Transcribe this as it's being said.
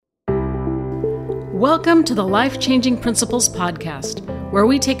Welcome to the Life Changing Principles podcast, where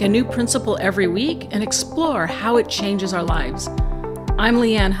we take a new principle every week and explore how it changes our lives. I'm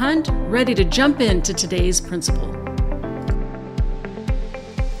Leanne Hunt, ready to jump into today's principle.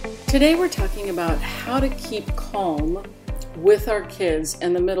 Today we're talking about how to keep calm with our kids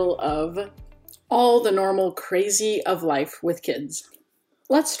in the middle of all the normal crazy of life with kids.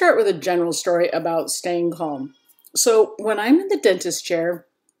 Let's start with a general story about staying calm. So when I'm in the dentist chair,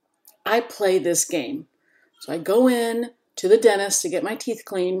 I play this game. So I go in to the dentist to get my teeth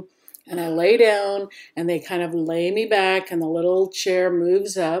clean, and I lay down, and they kind of lay me back, and the little chair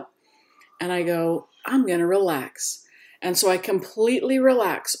moves up, and I go, I'm going to relax. And so I completely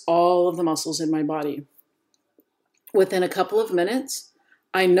relax all of the muscles in my body. Within a couple of minutes,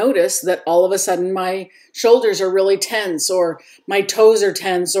 I notice that all of a sudden my shoulders are really tense, or my toes are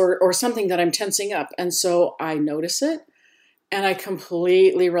tense, or something that I'm tensing up. And so I notice it, and I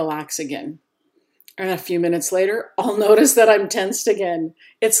completely relax again. And a few minutes later, I'll notice that I'm tensed again.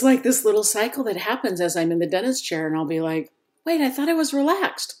 It's like this little cycle that happens as I'm in the dentist chair, and I'll be like, wait, I thought I was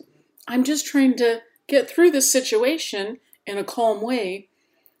relaxed. I'm just trying to get through this situation in a calm way,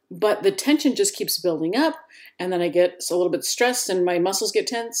 but the tension just keeps building up, and then I get a little bit stressed, and my muscles get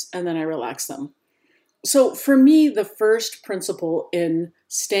tense, and then I relax them. So for me, the first principle in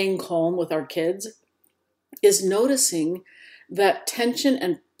staying calm with our kids is noticing that tension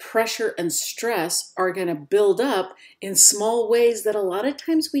and pressure and stress are going to build up in small ways that a lot of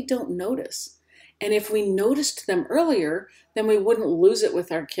times we don't notice. And if we noticed them earlier, then we wouldn't lose it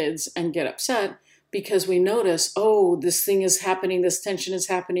with our kids and get upset because we notice, oh, this thing is happening, this tension is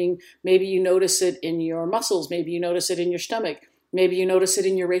happening. Maybe you notice it in your muscles. Maybe you notice it in your stomach. Maybe you notice it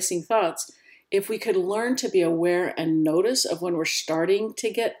in your racing thoughts. If we could learn to be aware and notice of when we're starting to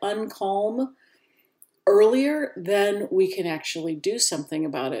get uncalm earlier, then we can actually do something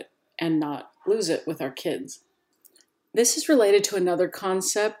about it and not lose it with our kids. This is related to another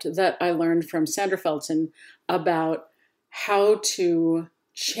concept that I learned from Sandra Felton about how to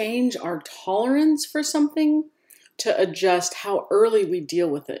change our tolerance for something to adjust how early we deal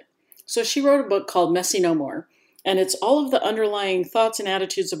with it. So she wrote a book called Messy No More, and it's all of the underlying thoughts and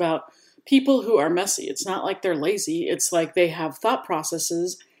attitudes about people who are messy. It's not like they're lazy. It's like they have thought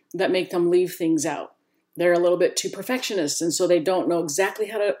processes that make them leave things out. They're a little bit too perfectionist, and so they don't know exactly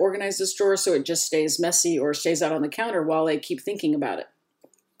how to organize this drawer, so it just stays messy or stays out on the counter while they keep thinking about it.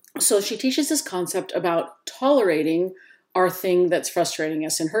 So she teaches this concept about tolerating our thing that's frustrating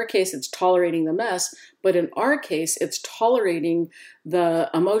us. In her case, it's tolerating the mess, but in our case, it's tolerating the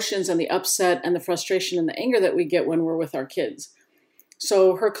emotions and the upset and the frustration and the anger that we get when we're with our kids.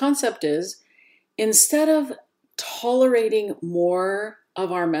 So her concept is, instead of tolerating more of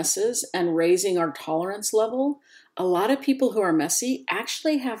our messes and raising our tolerance level, a lot of people who are messy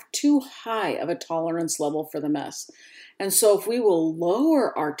actually have too high of a tolerance level for the mess. And so if we will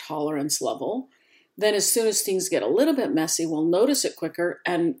lower our tolerance level, then as soon as things get a little bit messy, we'll notice it quicker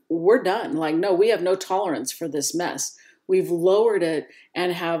and we're done. Like, no, we have no tolerance for this mess. We've lowered it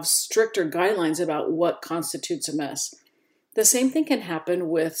and have stricter guidelines about what constitutes a mess. The same thing can happen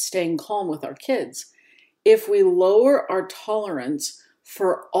with staying calm with our kids. If we lower our tolerance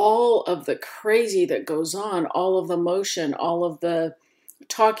for all of the crazy that goes on, all of the motion, all of the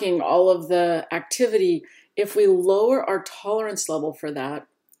talking, all of the activity, if we lower our tolerance level for that,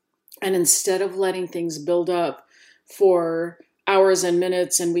 and instead of letting things build up for hours and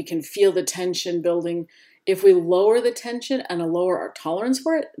minutes and we can feel the tension building, if we lower the tension and lower our tolerance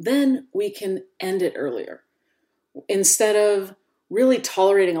for it, then we can end it earlier. Instead of really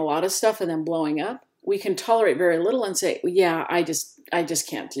tolerating a lot of stuff and then blowing up, we can tolerate very little and say, well, yeah, I just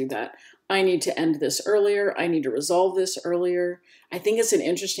can't do that. I need to end this earlier. I need to resolve this earlier. I think it's an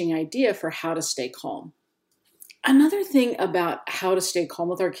interesting idea for how to stay calm. Another thing about how to stay calm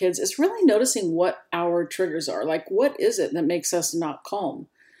with our kids is really noticing what our triggers are. Like, what is it that makes us not calm?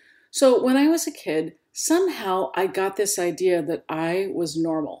 So when I was a kid, somehow I got this idea that I was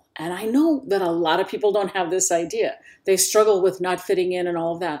normal. And I know that a lot of people don't have this idea. They struggle with not fitting in and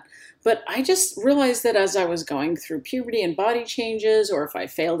all of that. But I just realized that as I was going through puberty and body changes, or if I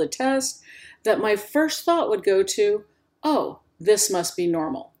failed a test, that my first thought would go to, oh, this must be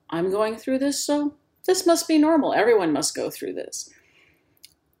normal. I'm going through this, so this must be normal. Everyone must go through this.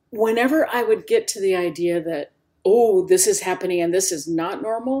 Whenever I would get to the idea that, oh, this is happening and this is not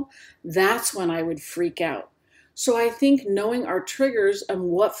normal, that's when I would freak out. So I think knowing our triggers and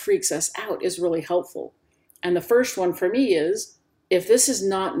what freaks us out is really helpful. And the first one for me is, if this is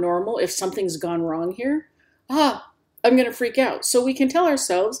not normal, if something's gone wrong here, I'm going to freak out. So we can tell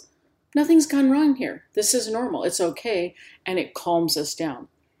ourselves, nothing's gone wrong here. This is normal. It's okay. And it calms us down.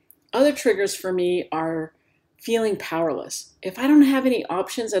 Other triggers for me are feeling powerless. If I don't have any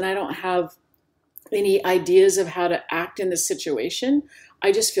options and I don't have any ideas of how to act in this situation,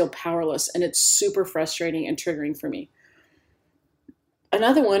 I just feel powerless, and it's super frustrating and triggering for me.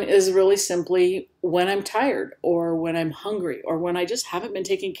 Another one is really simply when I'm tired or when I'm hungry or when I just haven't been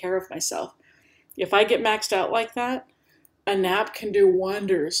taking care of myself. If I get maxed out like that, a nap can do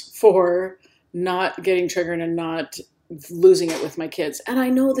wonders for not getting triggered and not losing it with my kids. And I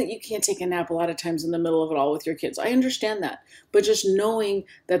know that you can't take a nap a lot of times in the middle of it all with your kids. I understand that. But just knowing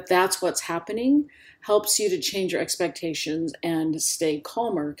that that's what's happening helps you to change your expectations and stay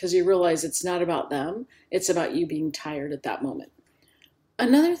calmer, because you realize it's not about them. It's about you being tired at that moment.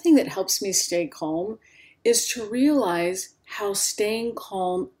 Another thing that helps me stay calm is to realize how staying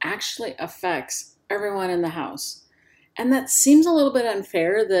calm actually affects everyone in the house. And that seems a little bit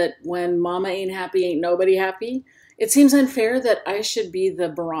unfair, that when mama ain't happy, ain't nobody happy. It seems unfair that I should be the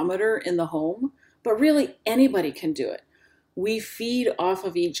barometer in the home, but really anybody can do it. We feed off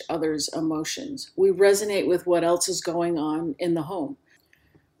of each other's emotions. We resonate with what else is going on in the home.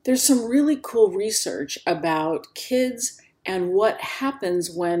 There's some really cool research about kids and what happens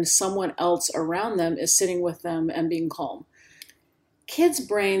when someone else around them is sitting with them and being calm. Kids'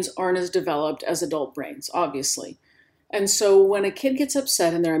 brains aren't as developed as adult brains, obviously. And so when a kid gets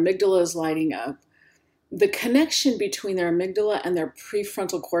upset and their amygdala is lighting up, the connection between their amygdala and their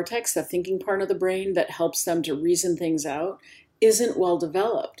prefrontal cortex, the thinking part of the brain that helps them to reason things out, isn't well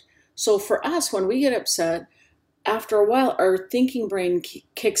developed. So for us, when we get upset, after a while, our thinking brain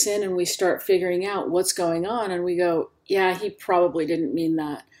kicks in and we start figuring out what's going on, and we go, yeah, he probably didn't mean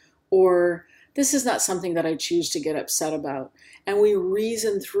that. Or this is not something that I choose to get upset about. And we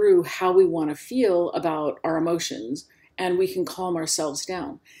reason through how we want to feel about our emotions, and we can calm ourselves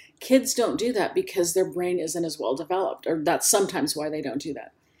down. Kids don't do that because their brain isn't as well developed, or that's sometimes why they don't do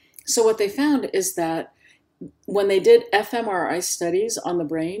that. So what they found is that when they did fMRI studies on the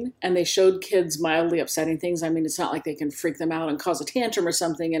brain and they showed kids mildly upsetting things, I mean, it's not like they can freak them out and cause a tantrum or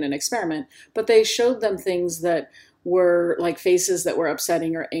something in an experiment, but they showed them things that were like faces that were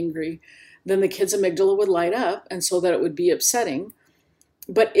upsetting or angry, then the kid's amygdala would light up, and so that it would be upsetting.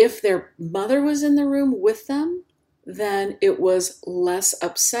 But if their mother was in the room with them, then it was less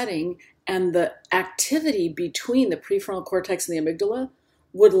upsetting, and the activity between the prefrontal cortex and the amygdala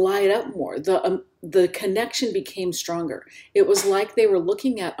would light up more. The connection became stronger. It was like they were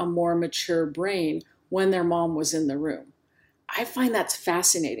looking at a more mature brain when their mom was in the room. I find that's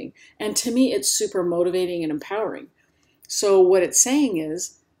fascinating. And to me, it's super motivating and empowering. So what it's saying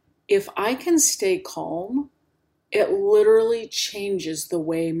is, if I can stay calm, it literally changes the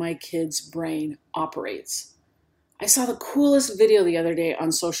way my kid's brain operates. I saw the coolest video the other day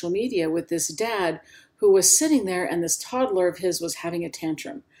on social media with this dad who was sitting there, and this toddler of his was having a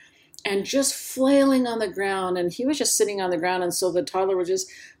tantrum and just flailing on the ground. And he was just sitting on the ground, and so the toddler would just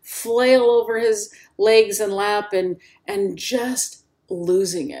flail over his legs and lap and just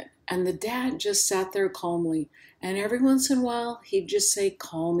losing it. And the dad just sat there calmly. And every once in a while, he'd just say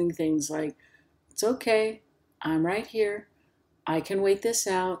calming things like, "It's okay, I'm right here, I can wait this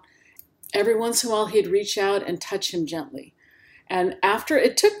out." Every once in a while, he'd reach out and touch him gently. And after,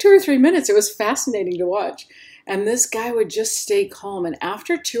 it took 2 or 3 minutes, it was fascinating to watch. And this guy would just stay calm. And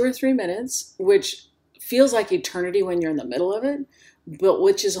after 2 or 3 minutes, which feels like eternity when you're in the middle of it, but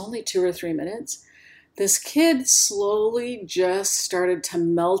which is only 2 or 3 minutes, this kid slowly just started to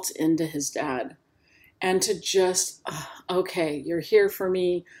melt into his dad. And to just, okay, you're here for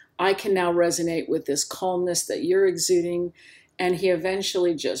me. I can now resonate with this calmness that you're exuding. And he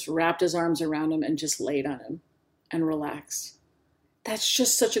eventually just wrapped his arms around him and just laid on him and relaxed. That's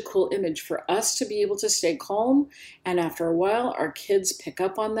just such a cool image for us to be able to stay calm. And after a while, our kids pick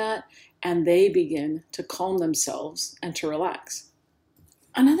up on that and they begin to calm themselves and to relax.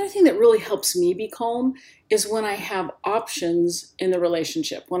 Another thing that really helps me be calm is when I have options in the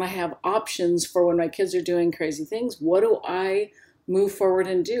relationship. When I have options for when my kids are doing crazy things, what do I move forward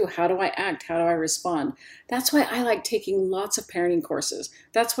and do? How do I act? How do I respond? That's why I like taking lots of parenting courses.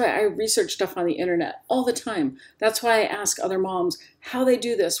 That's why I research stuff on the internet all the time. That's why I ask other moms how they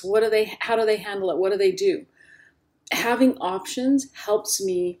do this. How do they handle it? What do they do? Having options helps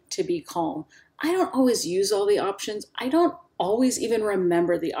me to be calm. I don't always use all the options. I don't always even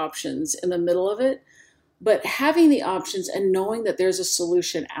remember the options in the middle of it. But having the options and knowing that there's a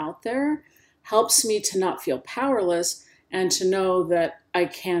solution out there helps me to not feel powerless and to know that I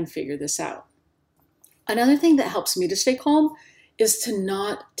can figure this out. Another thing that helps me to stay calm is to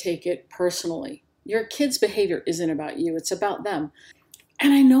not take it personally. Your kid's behavior isn't about you, it's about them.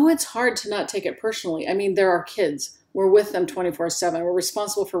 And I know it's hard to not take it personally. I mean, they're our kids, We're with them 24/7. We're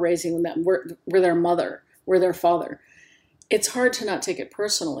responsible for raising them. We're their mother. We're their father. It's hard to not take it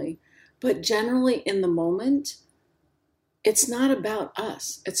personally, but generally in the moment, it's not about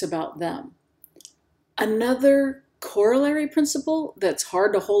us. It's about them. Another corollary principle that's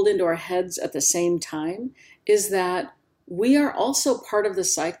hard to hold into our heads at the same time is that we are also part of the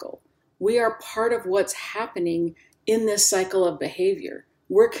cycle. We are part of what's happening in this cycle of behavior.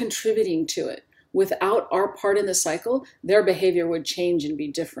 We're contributing to it. Without our part in the cycle, their behavior would change and be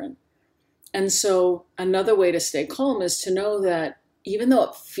different. And so another way to stay calm is to know that even though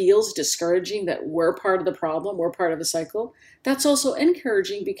it feels discouraging that we're part of the problem, we're part of the cycle, that's also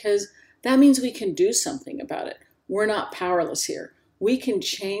encouraging because that means we can do something about it. We're not powerless here. We can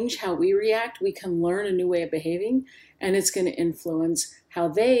change how we react. We can learn a new way of behaving, and it's going to influence how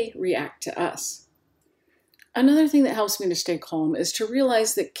they react to us. Another thing that helps me to stay calm is to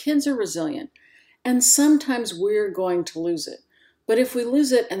realize that kids are resilient, and sometimes we're going to lose it. But if we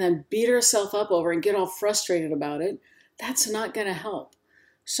lose it and then beat ourselves up over and get all frustrated about it, that's not going to help.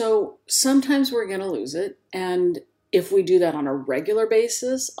 So sometimes we're going to lose it, and if we do that on a regular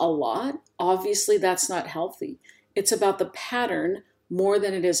basis, a lot, obviously that's not healthy. It's about the pattern more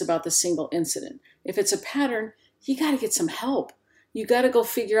than it is about the single incident. If it's a pattern, you got to get some help. You got to go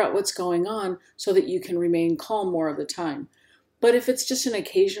figure out what's going on so that you can remain calm more of the time. But if it's just an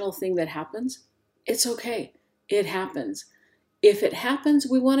occasional thing that happens, it's okay. It happens. If it happens,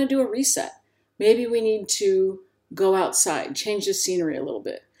 we want to do a reset. Maybe we need to go outside, change the scenery a little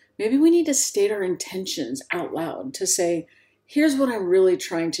bit. Maybe we need to state our intentions out loud to say, here's what I'm really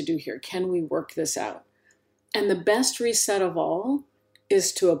trying to do here. Can we work this out? And the best reset of all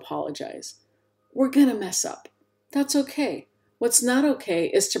is to apologize. We're going to mess up. That's okay. What's not okay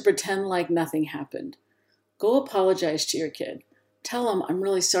is to pretend like nothing happened. Go apologize to your kid. Tell them, I'm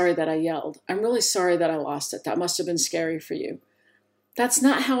really sorry that I yelled. I'm really sorry that I lost it. That must have been scary for you. That's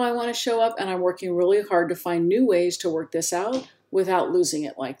not how I want to show up, and I'm working really hard to find new ways to work this out without losing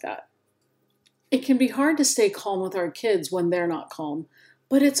it like that. It can be hard to stay calm with our kids when they're not calm,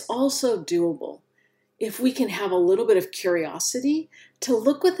 but it's also doable. If we can have a little bit of curiosity to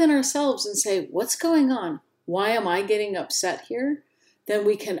look within ourselves and say, what's going on? Why am I getting upset here? Then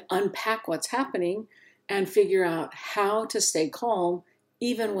we can unpack what's happening and figure out how to stay calm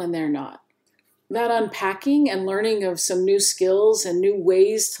even when they're not. That unpacking and learning of some new skills and new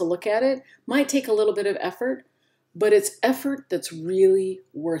ways to look at it might take a little bit of effort, but it's effort that's really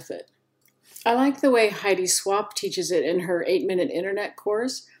worth it. I like the way Heidi Swapp teaches it in her 8-Minute Internet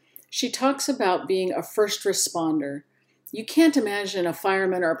course. She talks about being a first responder. You can't imagine a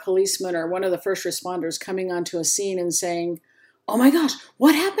fireman or a policeman or one of the first responders coming onto a scene and saying, oh my gosh,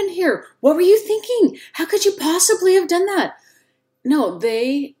 what happened here? What were you thinking? How could you possibly have done that? No,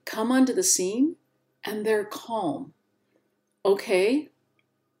 they come onto the scene and they're calm. Okay,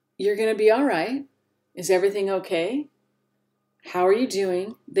 you're going to be all right. Is everything okay? How are you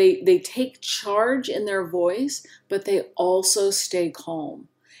doing? They take charge in their voice, but they also stay calm.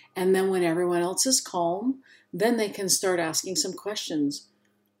 And then when everyone else is calm, then they can start asking some questions.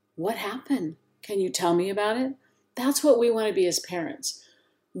 What happened? Can you tell me about it? That's what we want to be as parents.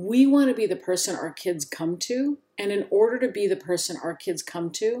 We want to be the person our kids come to. And in order to be the person our kids come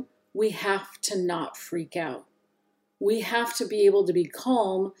to, we have to not freak out. We have to be able to be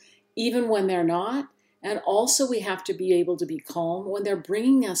calm even when they're not. And also we have to be able to be calm when they're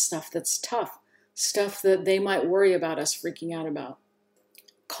bringing us stuff that's tough, stuff that they might worry about us freaking out about.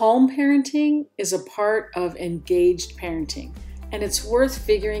 Calm parenting is a part of engaged parenting, and it's worth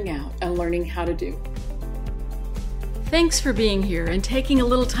figuring out and learning how to do. Thanks for being here and taking a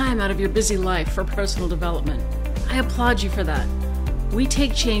little time out of your busy life for personal development. I applaud you for that. We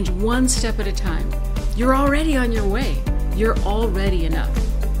take change one step at a time. You're already on your way. You're already enough.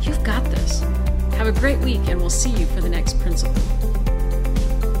 You've got this. Have a great week, and we'll see you for the next